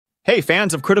Hey,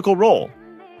 fans of Critical Role!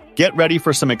 Get ready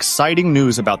for some exciting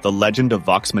news about the legend of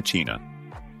Vox Machina.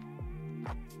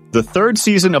 The third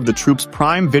season of the troupe's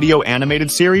Prime Video animated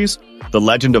series, The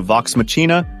Legend of Vox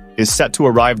Machina, is set to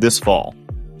arrive this fall.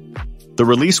 The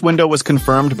release window was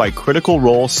confirmed by Critical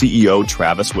Role CEO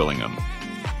Travis Willingham.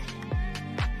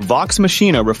 Vox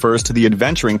Machina refers to the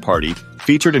adventuring party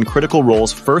featured in Critical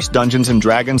Role's first Dungeons &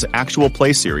 Dragons actual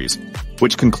play series,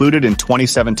 which concluded in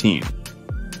 2017.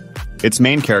 Its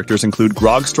main characters include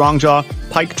Grog Strongjaw,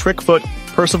 Pike Trickfoot,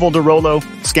 Percival DeRollo,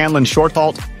 Scanlan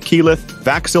Shorthalt, Keyleth,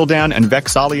 Vaxildan, and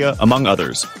Vexalia, among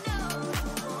others.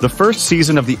 The first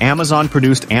season of the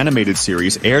Amazon-produced animated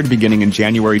series aired beginning in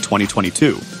January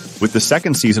 2022, with the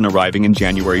second season arriving in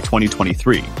January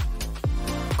 2023.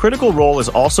 Critical Role is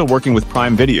also working with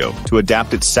Prime Video to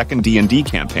adapt its second D&D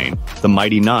campaign, The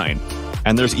Mighty Nine,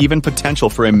 and there's even potential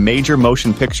for a major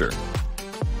motion picture.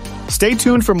 Stay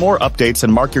tuned for more updates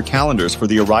and mark your calendars for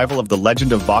the arrival of The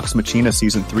Legend of Vox Machina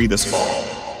Season 3 this fall.